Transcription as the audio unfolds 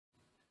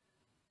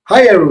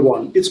Hi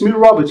everyone, it's me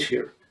Robert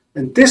here,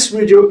 and this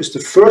video is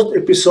the first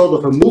episode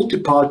of a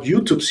multi-part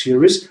YouTube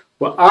series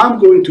where I'm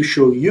going to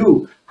show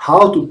you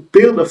how to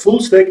build a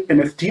full-stack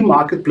NFT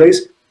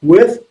marketplace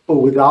with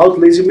or without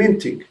lazy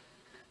minting.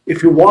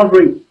 If you're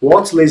wondering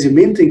what's lazy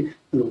minting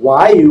and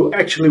why you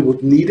actually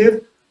would need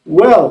it,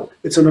 well,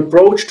 it's an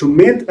approach to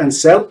mint and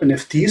sell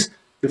NFTs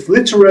with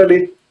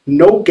literally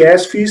no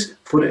gas fees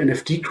for the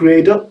NFT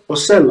creator or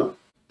seller.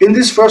 In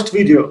this first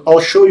video,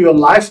 I'll show you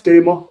a live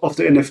demo of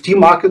the NFT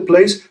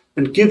marketplace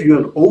and give you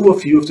an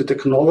overview of the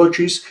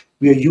technologies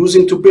we are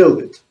using to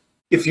build it.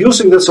 If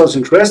using that sounds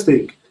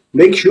interesting,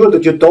 make sure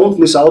that you don't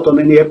miss out on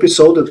any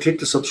episode and click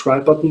the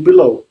subscribe button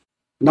below.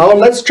 Now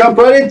let's jump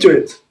right into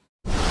it.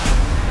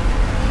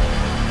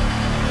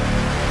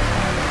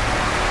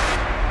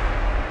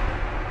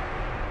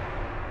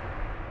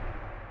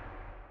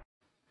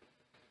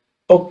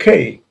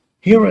 Okay,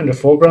 here in the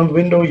foreground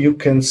window you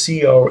can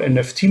see our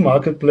NFT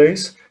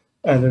marketplace.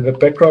 And in the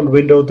background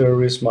window,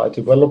 there is my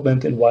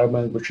development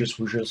environment, which is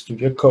Visual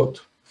Studio Code.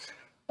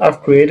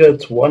 I've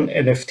created one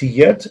NFT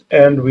yet,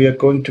 and we are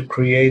going to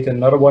create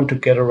another one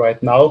together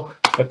right now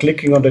by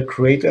clicking on the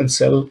Create and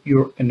Sell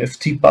Your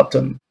NFT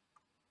button.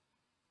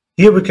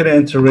 Here we can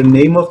enter a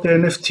name of the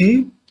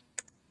NFT,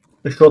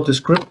 a short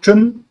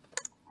description,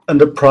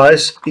 and the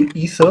price in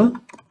Ether.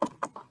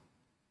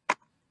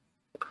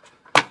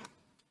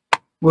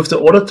 With the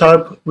order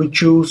type, we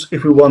choose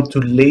if we want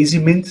to lazy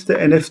mint the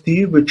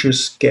NFT, which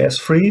is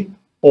gas-free,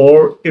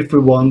 or if we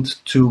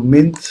want to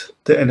mint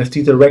the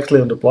NFT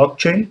directly on the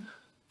blockchain.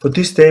 For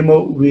this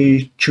demo,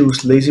 we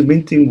choose lazy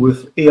minting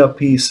with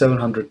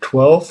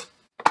ERP-712.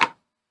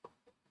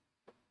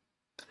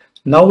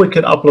 Now we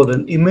can upload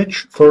an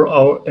image for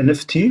our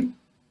NFT.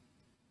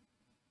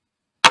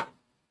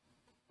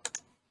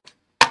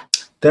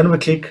 Then we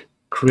click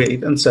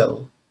Create and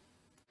Sell.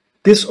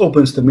 This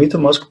opens the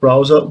MetaMask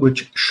browser,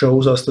 which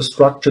shows us the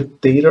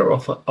structured data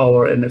of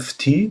our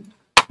NFT,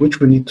 which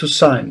we need to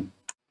sign.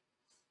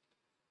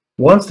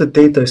 Once the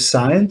data is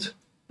signed,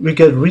 we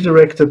get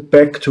redirected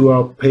back to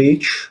our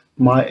page,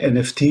 My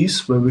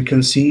NFTs, where we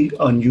can see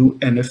our new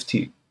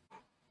NFT.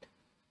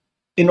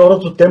 In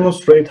order to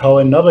demonstrate how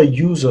another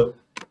user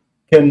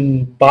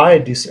can buy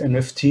this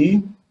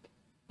NFT,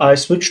 I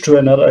switch to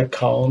another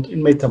account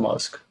in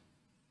MetaMask.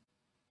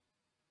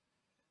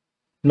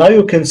 Now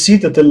you can see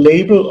that the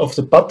label of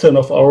the button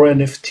of our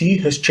NFT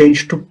has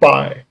changed to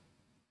Buy.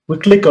 We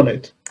click on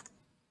it.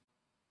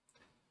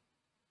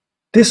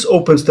 This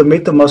opens the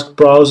MetaMask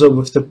browser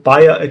with the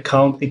buyer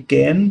account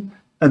again,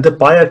 and the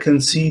buyer can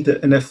see the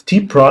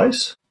NFT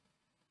price.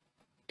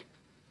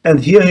 And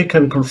here he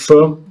can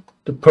confirm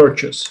the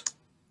purchase.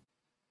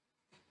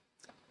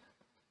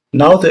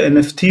 Now the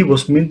NFT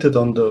was minted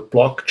on the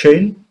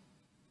blockchain,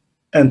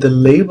 and the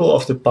label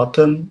of the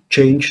button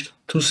changed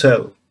to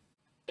Sell.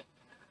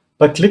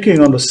 By clicking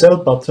on the Sell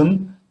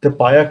button, the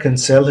buyer can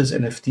sell his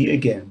NFT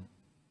again.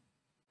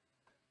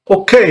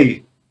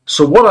 Okay,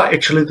 so what are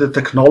actually the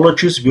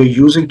technologies we are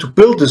using to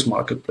build this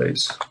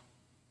marketplace?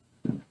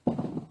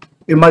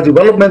 In my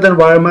development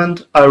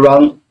environment, I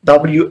run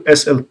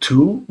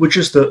WSL2, which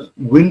is the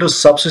Windows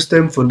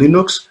subsystem for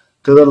Linux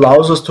that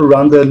allows us to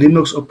run the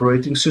Linux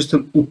operating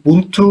system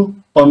Ubuntu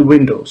on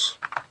Windows.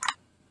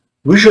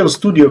 Visual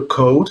Studio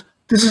Code,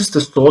 this is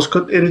the source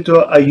code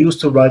editor I use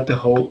to write the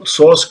whole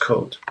source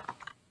code.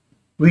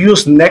 We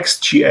use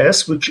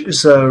next.js, which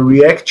is a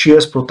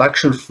react.js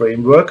production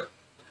framework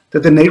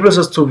that enables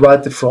us to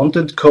write the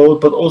front-end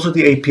code, but also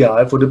the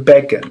API for the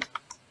backend.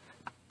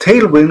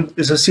 Tailwind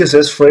is a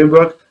CSS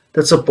framework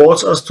that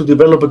supports us to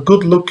develop a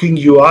good-looking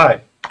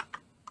UI.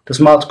 The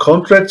smart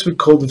contracts we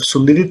code with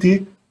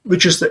Solidity,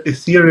 which is the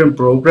Ethereum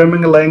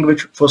programming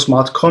language for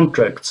smart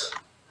contracts.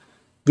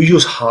 We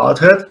use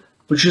Hardhat,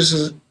 which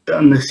is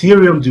an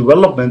Ethereum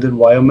development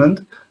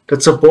environment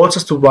that supports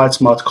us to write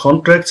smart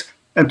contracts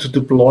and to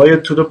deploy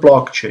it to the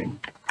blockchain.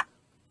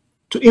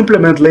 To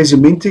implement lazy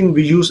minting,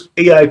 we use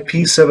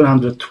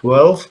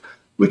EIP-712,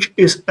 which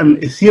is an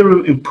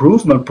Ethereum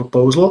improvement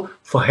proposal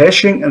for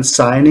hashing and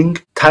signing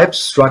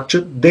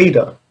type-structured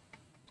data.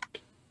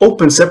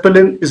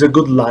 OpenZeppelin is a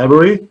good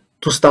library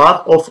to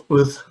start off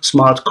with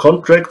smart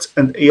contracts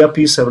and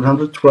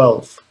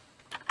ERP-712.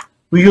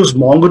 We use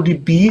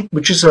MongoDB,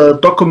 which is a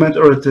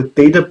document-oriented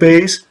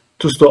database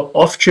to store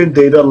off-chain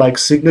data like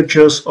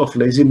signatures of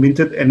lazy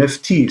minted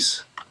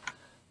NFTs.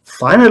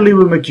 Finally,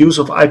 we make use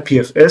of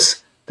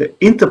IPFS, the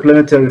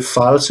interplanetary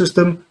file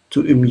system,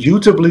 to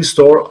immutably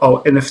store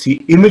our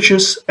NFT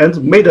images and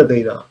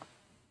metadata.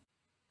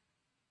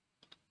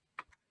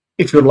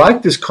 If you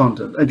like this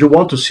content and you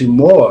want to see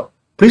more,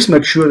 please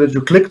make sure that you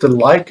click the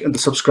like and the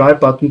subscribe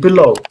button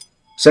below.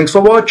 Thanks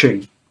for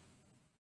watching.